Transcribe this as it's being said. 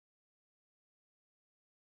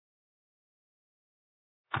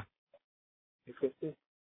250?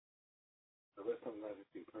 The rest of them might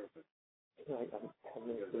be perfect. I'm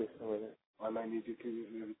going to do somewhere there. I might need you to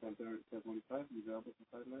maybe 10:45. You available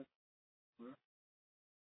for 5 minutes?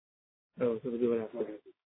 Oh, so we'll do it after.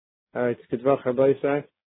 All right, good luck, Rabbi Isaac.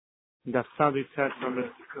 The Saudi test from the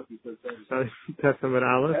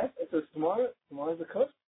Aleph. It's a tomorrow is a cook?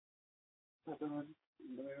 Are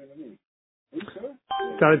you sure?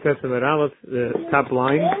 Saudi test from the Aleph, the top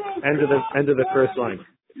line, end of the first line.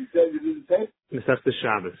 You said you did the test? Mesechta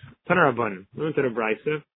Shabbos. Tanar Rabbanim. We went to the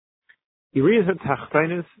Brisa. You read the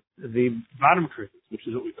Tachtainus, the bottom curtains, which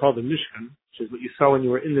is what we call the Mishkan, which is what you saw when you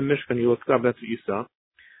were in the Mishkan. You looked up, that's what you saw.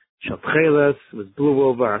 Shal Tcheles was blue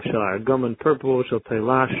woven, Shal Argum purple, Shal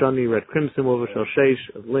Teilah, Shani, red crimson woven, Shal Sheish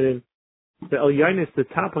of linen. The Elyanis, the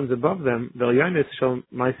top ones above them, the Elyanis Shal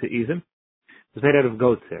Maisa Izim, was made out of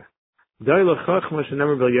goats hair. It's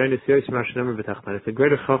a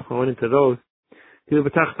greater Chachma went into those. I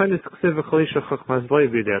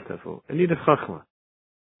need a Chachma.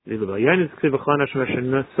 The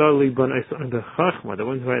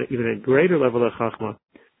ones who had even a greater level of Chachma,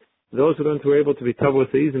 those who were able to be tub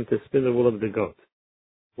with the Izim to spin the wool of the goat.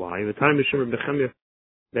 Why? The time that shut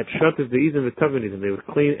of the Izim, the Tavanizim, they would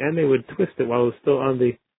clean and they would twist it while it was still on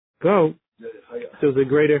the go. So there was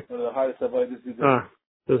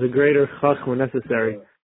a greater Chachma necessary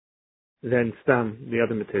than Stam, the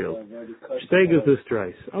other materials. Shtegus is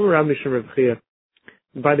rice.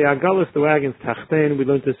 By the Agalas, the wagons, Tachten, we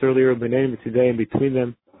learned this earlier, Benaim, today, and between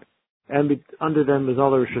them, and under them is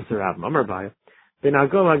all the Rishus Harabim. Amar Baya. Then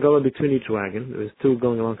Agala, between each wagon, there was two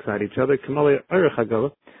going alongside each other. Kamali Arich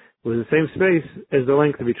Agala was the same space as the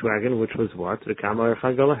length of each wagon, which was what? The Kamal Arich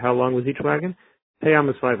Agala, how long was each wagon? 5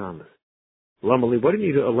 amas. Lamali, what do you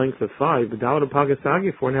need a length of 5? The Dalad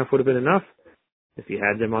Pagasagi, 4.5 would have been enough. If you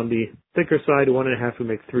had them on the thicker side, 1.5 would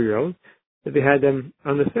make 3 rows. If you had them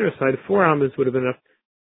on the thinner side, 4 amas would have been enough.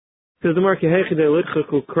 Because the mark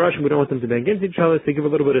will crush, and we don't want them to bang into each other, so give a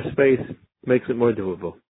little bit of space, makes it more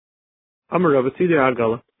doable. Amar Rav, see the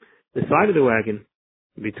Agala, the side of the wagon,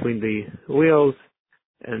 between the wheels,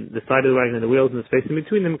 and the side of the wagon and the wheels and the space in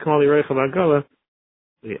between them, Kamali Reichav Agala,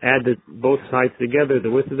 we add both sides together, the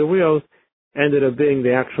width of the wheels, ended up being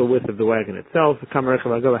the actual width of the wagon itself. Kamar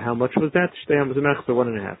Reichav Agala, how much was that? Shtei was a mechzer,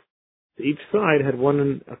 1.5. So each side had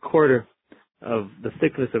 1.25 of the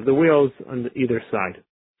thickness of the wheels on either side.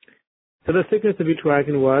 So the thickness of each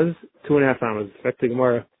wagon was 2.5 amas. Effective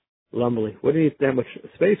Gemara, Lumbly. What do you need that much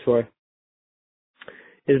space for?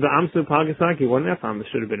 Is the Amsu Pagasaki 1.5 amas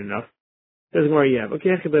should have been enough? Says Gemara, yeah.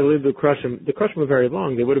 Okay, they leave the crushim. The crushim were very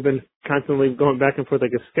long. They would have been constantly going back and forth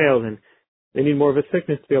like a scale, and they need more of a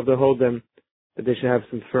thickness to be able to hold them, but they should have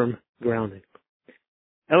some firm grounding.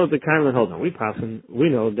 Elo the Kaimlan, hold on. We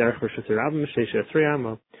know Derech Rishus Harabim Shesha 3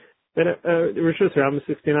 amas. But Rishus Harabim is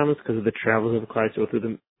 16 amas because of the travels of the Kleisel through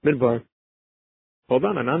the Midbar. Hold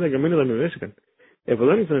on, another Gemara in the Mishkan. If we're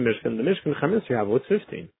learning from the Mishkan Chamis Rabba, what's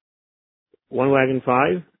 15? One wagon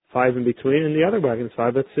 5 in between, and the other wagon's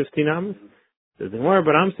 5, that's 15 amas. There's more,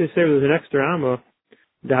 but I'm saying there's an extra amma.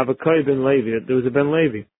 The Havakai ben Levi, there was a ben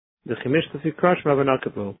Levi. The Chemish to see crush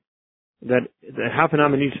Mavanakapo. That half an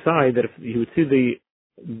amma on each side, that if you would see the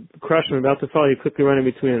crush about to fall, you quickly run in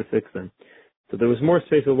between and fix them. So there was more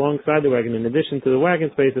space alongside the wagon, in addition to the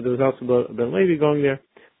wagon space, that there was also a ben Levi going there.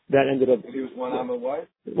 That ended up. He was 1 amma wide?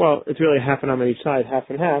 Well, it's really half an amma on each side, half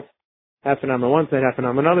and half. Half an amma on one side, half an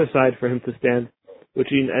amma on the other side for him to stand,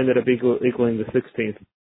 which ended up equaling the 16th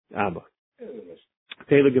amma.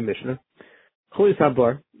 Teilig and Mishnah. Chulis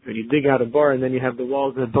habar, when you dig out a bar and then you have the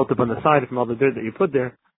walls that are built up on the side from all the dirt that you put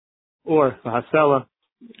there, or a hasela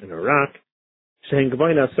and a rock, shehin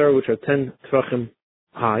gavayna asar, which are 10 tvachim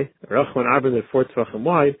high, rachman arba, that 4 tvachim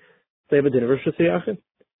wide, they have a din of Rishus Yachid.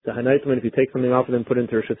 The Hanaitim, if you take something off and then put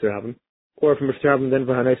into Rishus Harabim, or from Rishus Harabim then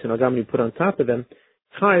V'Hanais and Agam you put on top of them,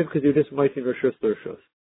 Chayiv, because you're just mighty Rishus L'Rishus.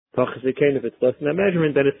 Tachas Yikain, if it's less than that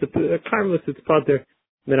measurement, then it's a karmelis, it's potter,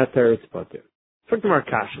 Minater, it's potter. First of all,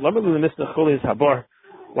 Kash, Labalu Nisna Chulius Habar,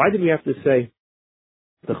 why did we have to say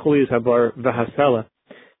the Chulius Habar V'Hasela?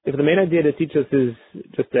 If the main idea to teach us is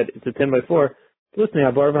just that it's a 10x4, listen,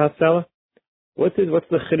 Habar V'Hasela, what's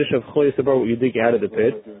the Chiddush of Chulius Habar, what you dig out of the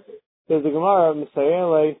pit? There's the Gemara,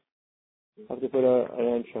 Messiah, I have to put an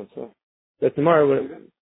entrance. That's the Gemara.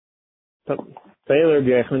 Sailor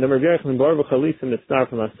B'Yechman, the B'Yechman, Bar B'Chalisim, the star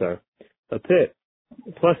from Asar. A pit,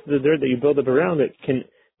 plus the dirt that you build up around it,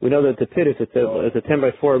 we know that the pit, if it's a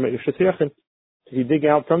 10x4, if you dig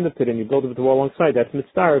out from the pit and you build up the wall alongside, that's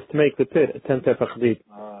mitzvah to make the pit a 10 tefach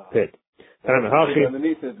pit.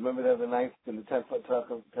 Underneath it, remember they have the 9th and the 10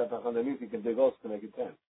 tefach underneath, you can dig also to make it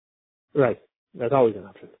 10. Right, that's always an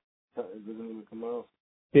option.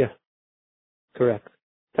 Yeah. Correct.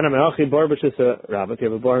 Tanamachi bar b'shisa rabba. If you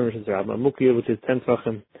have a bar b'shisa rabba, a mukiyah which is 10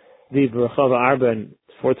 tvachim deep, v'rachava arba, and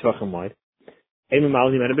 4 tvachim wide. Ema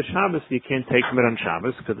malzi mena b'Shabbos. You can't take from it on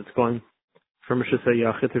Shabbos because it's going from Rishus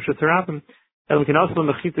Yachid to Rishus Rabim. And we can also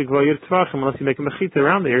mechita gvoyer tvachim unless you make a mechita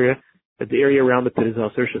around the area, but the area around the pit is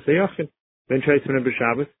also Rishus Yachid. Then tries mena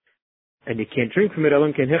b'Shabbos, and you can't drink from it.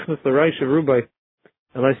 Elam can hechnas l'raish of rubai,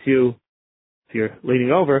 unless if you're leaning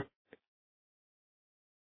over.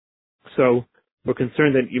 So we're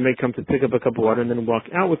concerned that you may come to pick up a cup of water and then walk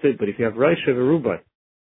out with it. But if you have raish of rubai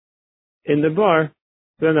in the bar,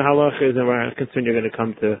 then the halacha is that we're concerned you're going to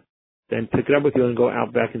come to then pick it up with you and go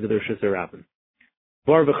out back into the Rishus Rabim.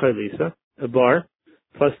 Bar v'chaylisa, a bar,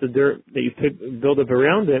 plus the dirt that you build up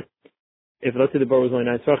around it. If let's say the bar was only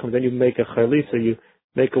 9 tvachim, then you make a chaylisa, you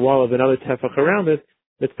make a wall of another tefach around it.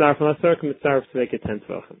 Mitzarf and lasarkim, mitzarf to make it 10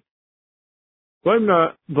 tvachim. Boy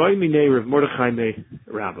minei Rav Mordechai me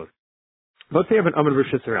Rabba. Let's say you have an Amud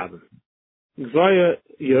Rishus Rabim. Gvaya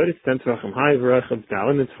Yod, it's 10 tvachim high, v'rachav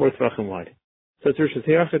dalim, it's 4 tvachim wide. So it's Rishus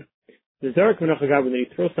Yachid. The Zarek Menach Agab, when you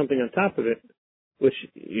throw something on top of it, which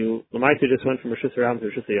you, Lamaita just went from Rishus Rabim to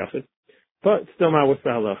Rishus Yachid, but still not, what's the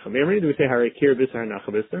halacha? Maybe do we say Hare Kir Bisar Nacha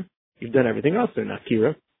Bisar? You've done everything else there, not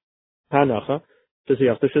Kira. Hanacha, Rishus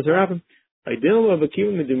Yachid, Rishus Rabim. Ideal of a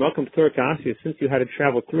Kivim Midu Malkum P'tor Ka'asya, since you had to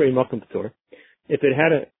travel through a Malkum P'tor, if it had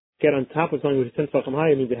to get on top of something which is 10 tvachim high,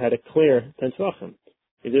 it means it had to clear 10 tvachim.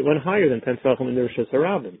 If it went higher than 10 tvachim in the Rishus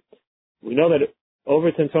Rabim, we know that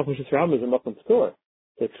over 10 tvachim Rishus Rabim is a Malkum P'tor.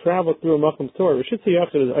 To travel through a Malkum P'tor, Rishus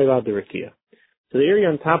Yachid is Oilad Derakia. So the area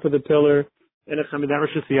on top of the pillar, and that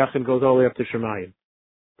Rishus Yachid goes all the way up to Shemayim.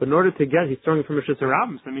 But in order to get, he's throwing from Rishus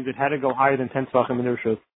Rabim, so that means it had to go higher than 10 tvachim in the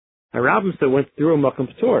Rishus Rabim, so it went through a Malkum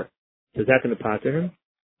P'tor. Is that going to pater him?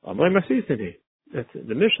 That's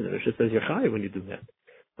the Mishnah. The Mishnah says you're chayav when you do that.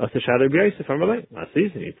 It's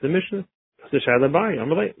the Mishnah.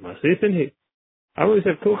 I always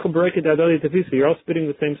have you're all spitting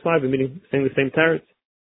the same slide, meaning saying the same tarets.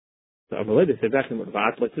 So they say back in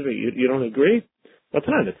you don't agree? What's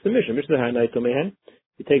not? It's the Mishnah.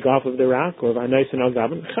 You take off of the rock or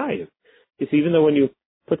chayav. You see, even though when you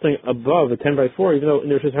put something above a 10 by 4, even though in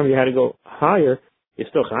the Rishus Hashanah you had to go higher, you're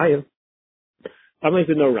still chayav. I'm like,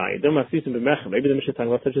 no right. Maybe the Mishnah talking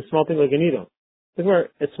about such a small thing like a needle. Look where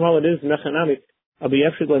as small it is, mechanami, I'll be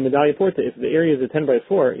actually medallia porta. If the area is a 10 by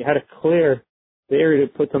 4, you had to clear the area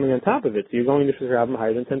to put something on top of it. So you're going to Rishus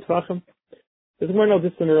higher than 10 tvachim. There's more no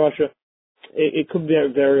distance in Russia. It could be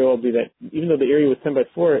very well be that even though the area was 10 by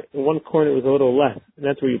 4, in one corner it was a little less, and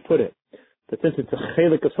that's where you put it. But since it's a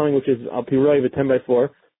chelik of something which is al piroi of 10 by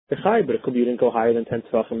 4, but it could be you didn't go higher than 10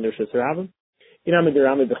 tvachim in Rishus Rabim. So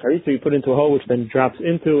you put into a hole which then drops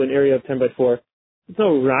into an area of 10 by 4. There's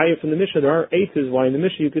no raya from the Mishnah. There are aces why in the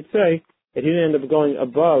Mishnah you could say that he didn't end up going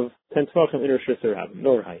above 10 tvachim in Rishus Rabim.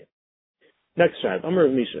 No raya. Next shayla. Amar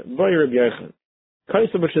of Misha. Boy Rabbi Yochanan.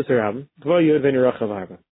 Kaisa b'Rishus Rabim. Gvoy Yud v'Nirachav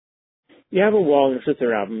Arba. You have a wall in Rishus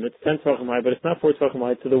Rabim. It's 10 tvachim high, but it's not 4 tvachim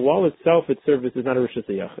high. So the wall itself, its surface is not a Rishus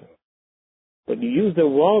Yachid. But you use the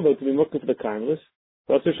wall though to be looking for the karmelis.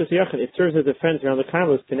 It serves as a fence around the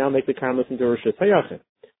karmelis to now make the karmelis into a Rishus Hayachid,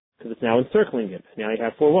 because it's now encircling it. Now you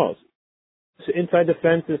have 4 walls. So inside the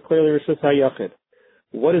fence is clearly Rishus Hayachid.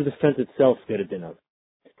 What does the fence itself get a din of?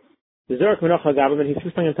 The Zarek Menach Hagabim, he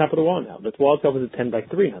threw something on top of the wall now. The wall itself is a 10 by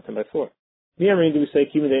 3, not 10 by 4. Do we say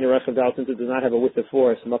Kimin Dein Rechav Dal, since it does not have a width of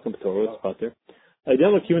 4, so Malkum P'tor, it's Pater.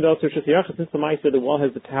 Then with Kimin Dal Rishus Hayachid, since the Ma'aseh said the wall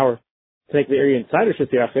has the power to make the area inside Rishus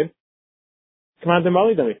Hayachid, come on,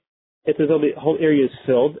 Demali Dami. It's as though the whole area is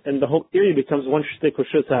filled, and the whole area becomes one shtik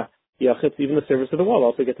Rishus HaYachid, even the surface of the wall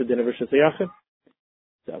also gets the din of Rishus HaYachid.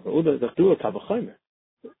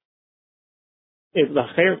 If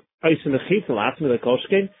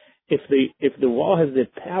the wall has the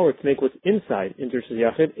power to make what's inside into Rishus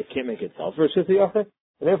HaYachid, it can't make itself Rishus HaYachid,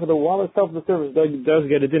 and therefore the wall itself, the surface, does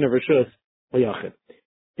get a din of Rishus HaYachid.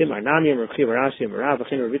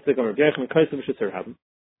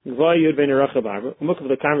 Why?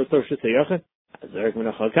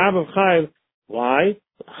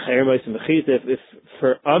 If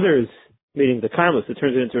for others, meaning the karmelis, it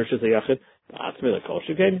turns it into Rishus Hayachid,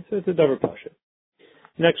 so it's a double pasha.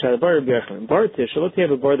 Next shot, bar tish. Let's say you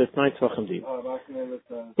have a bar that's 9 tvachim deep.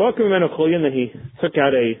 Then he took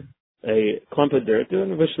out a clump of dirt,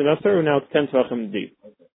 and now it's 10 tvachim deep.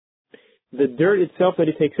 The dirt itself that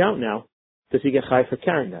he takes out now, does he get chai for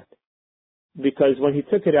carrying that? Because when he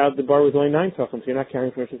took it out, the bar was only 9 tvachim, so you're not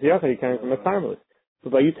carrying from Rishus Hayachid, you're carrying from a karmelis.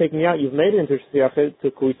 But by you taking it out, you've made it into Rishus Hayachid,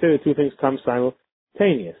 so we say the two things come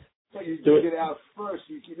simultaneous. So you get it out first.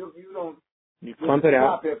 You don't You clump it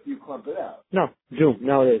out. After you clump it out. No, June.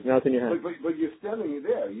 Now it is. Now it's in your hand. But you're standing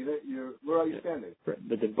there. Where are you standing?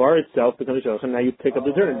 But the bar itself becomes a shulchan. Now you pick up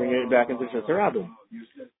the dirt and bring it back into Shus Harabim.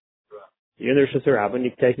 You're in the Shus Harabim.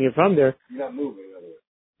 You're taking it from there. You're not moving.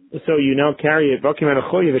 So you now carry it. Do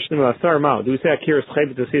we say Akira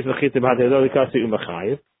Schebet to see Machita B'Hadei Lo Likasi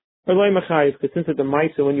U'Machayiv? Or Lo Machayiv? Because since at the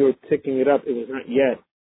Maisa when you were picking it up, it was not yet.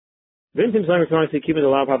 Vintim Zayim, if you want to say keep it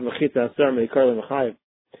allowed to have Machita Asar Meikar Lo Machayiv.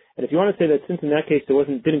 And if you want to say that since in that case there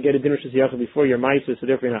didn't get a dinner Shus Yachid before your Maisa, so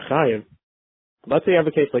therefore you're not Chayiv. Let's say you have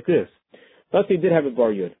a case like this. Let's say you did have a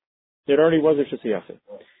Bar Yud. There already was a Shus Yachid.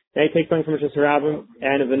 Now you take something from a Shus Harabim,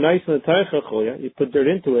 and if a nice and the Teicha Chuya, you put dirt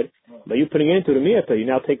into it, by you putting it into the Miyata, you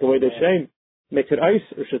now take away the shame, makes it ice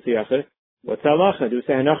or Shus Yachid. What's halacha? Do we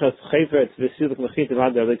say Hanachas Chayfetz V'Siluk Mechita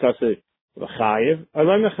V'Hadei Lo Likasi V'Chayiv? Or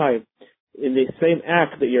Lo Mechayiv? In the same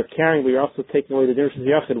act that you're carrying, but you're also taking away the dinner Shus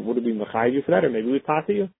Yachid, would it be Mechayiv you for that, or maybe we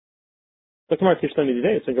pata you? Look at Mark Kishlemi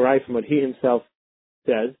today. It's a guy from what he himself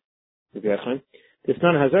says. If a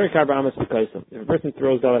person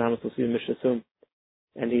throws Dalet Hamas, we'll see in Mishasum,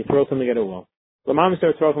 and he throws something at a wall. Lamam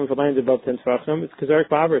starts throwing if it lands above 10 tefachim, it's Kazarik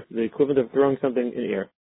Baber, the equivalent of throwing something in air.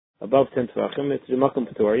 Above 10 tefachim, it's Makom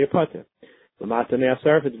Pator, Yapata. Lamata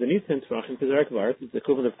Me'asar, if it's beneath 10 tefachim, Kazarik Baber, it's the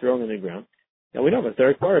equivalent of throwing in the ground. Now we know, but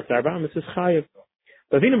Kazarik Baber, it's Arbam, it's Chayiv.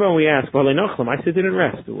 But when we ask, well, I said it didn't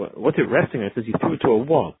rest. What's it resting on? It says you threw it to a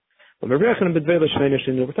wall. We're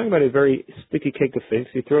talking about a very sticky cake of figs.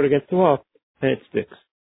 You throw it against the wall, and it sticks.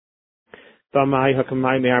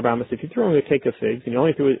 If you're throwing a cake of figs, and you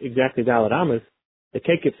only threw it exactly Dalet Amas, the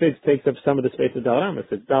cake of figs takes up some of the space of Dalet Amas.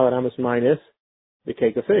 It's Dalet Amas minus the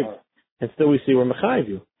cake of figs. And still we see we're Mechayiv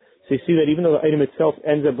you. So you see that even though the item itself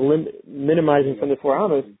ends up minimizing from the 4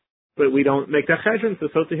 Amas, but we don't make that cheshbon. So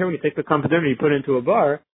to here, when you take the compound and you put it into a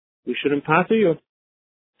bar, we shouldn't pass you.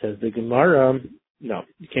 Says the Gemara, no,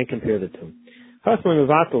 you can't compare the two. You're not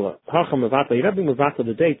being mevatel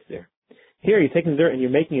the dates there. Here, you're taking dirt and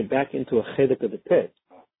you're making it back into a chelik of the pit.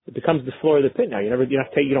 It becomes the floor of the pit now. You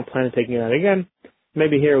don't plan on taking it out again.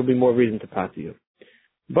 Maybe here will be more reason to pass you.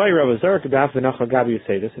 By Rav Zarek, you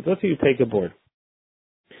say this. If let's say you take a board.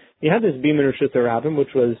 You had this beam in Rishus Harabim,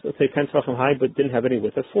 which was, let's say, 10 tefachim high, but didn't have any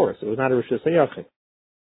width of 4, so it was not a Rishus Hayachid.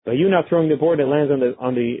 By you now throwing the board that lands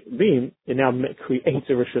on the beam, it now creates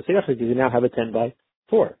a Rishus Hayachid because you now have a 10 by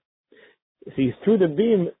 4. So you threw the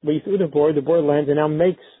beam, but you threw the board lands and now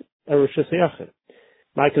makes a Rishus Hayachid.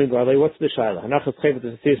 What's the Shaila?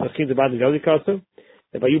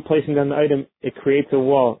 That by you placing down the item, it creates a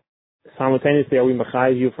wall. Simultaneously, are we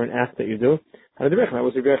mechayiv you for an act that you do? That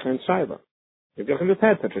was Rebbe and Shaila. Rebbe just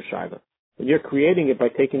had such a Shaila. When you're creating it by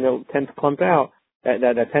taking the 10th clump out, that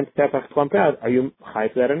 10th tefach clump out, are you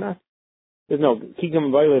chayiv for that or not? There's no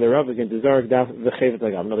kigam vayla the Rav again to zarek daf the chevet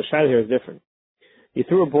like no, the Shaila here is different. You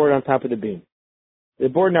threw a board on top of the beam. The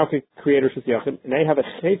board now can create a Rishus Yachid, and now you have a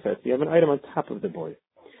chayfet. You have an item on top of the board.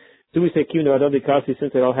 Do we say kivnu adadi kasi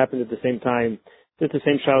since it all happened at the same time? It's the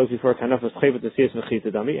same shalos before kanafas chayfet the siyas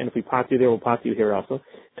mechita dami, and if we pot you there, we'll pot you here also,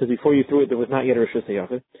 because before you threw it, there was not yet a Rishus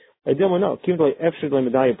Yachid. I don't know. Kivnu efshid le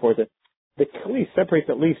medaya porta. The kli separates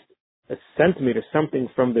at least a centimeter something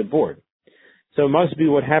from the board. So it must be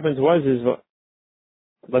what happens is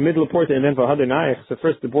la middle porta and then v'hadanayich. So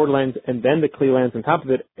first the board lands and then the kli lands on top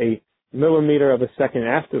of it a millimeter of a second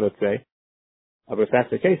after, let's say. But if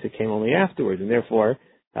that's the case, it came only afterwards, and therefore,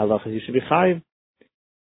 Allah says you should be chayiv.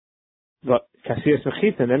 But kasiyas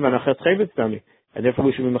mechita, and then manachat chayvet stami, and therefore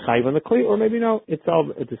we should be mechayiv on the kli, or maybe no, it's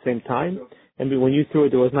all at the same time. And when you threw it,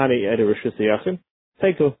 there was not a Rishus Yachid.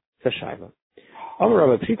 Teiku sashayva.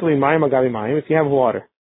 If you have water,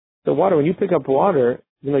 the water when you pick up water,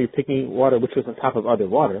 you're picking water which was on top of other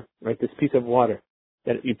water, right? This piece of water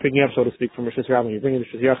that you're picking up, so to speak, from Rishus Harabim, you're bringing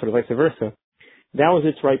Rishus Yachid, or vice versa. That was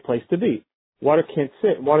its right place to be. Water can't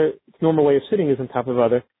sit. Water, its normal way of sitting is on top of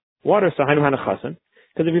other water. So hainu hanachasan.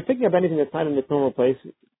 Because if you're picking up anything that's not in its normal place,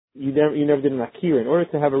 you never did an akira. In order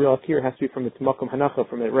to have a real akira, it has to be from its makom hanacha,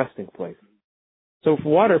 from its resting place. So for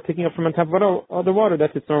water, picking up from on top of other water,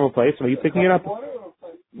 that's its normal place. So you picking it up,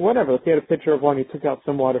 whatever. Let's say you had a pitcher of water, you took out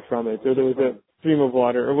some water from it, or there was a stream of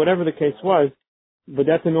water, or whatever the case was. But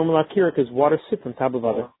that's a normal akira because water sits on top of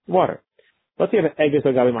other water. Let's say you have an egg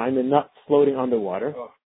agabimayim, the nut floating on the water.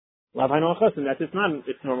 And that's it's not in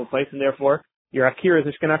its normal place, and therefore your akira is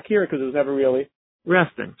ishkan akira because it was never really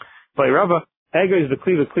resting. But Rava, egg is the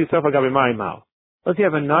kli sof agabimayim mao. Let's say you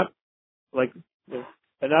have a nut, like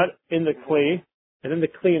a nut in the kli, and then the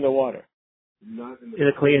kli in the water. In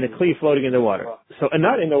the kli, and the kli floating in the water. So a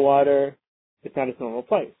nut in the water, it's not its normal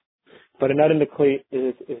place. But a nut in the kli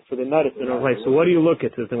is for the nut, it's the normal place. So what do you look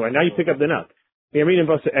at? Now you pick up the nut. The Yamin and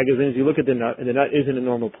Basa Egazin is you look at the nut, and the nut is in a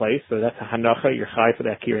normal place, so that's a hanacha, you're chai for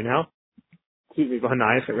that kira now. Excuse me,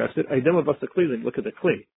 Bahanayach, it rested. Aydema Basa Kli, look at the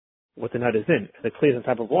Kli, what the nut is in. The Kli is on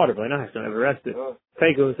top of water, but I don't ever rest it.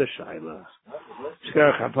 Tego is a Shaila.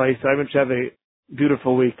 Shkarach HaPais, I want you to have a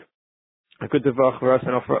beautiful week. A good devach for us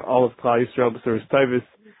and for all of Klal Yisrael, B'Suras Tavis,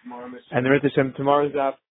 and the Rit Hashem tomorrow's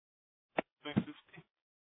up.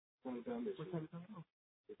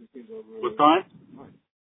 What time?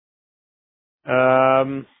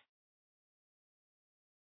 I'll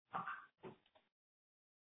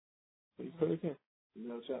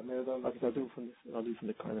do from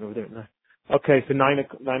the corner over there. No. Okay, so 9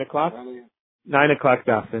 o'clock? 9 o'clock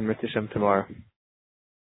daf in Rit Hashem tomorrow.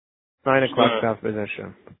 9 o'clock daf in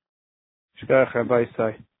Hashem. Shkach Rabbi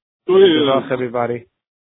Sai. Good everybody.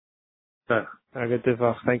 Have a good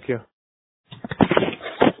devach. Thank you.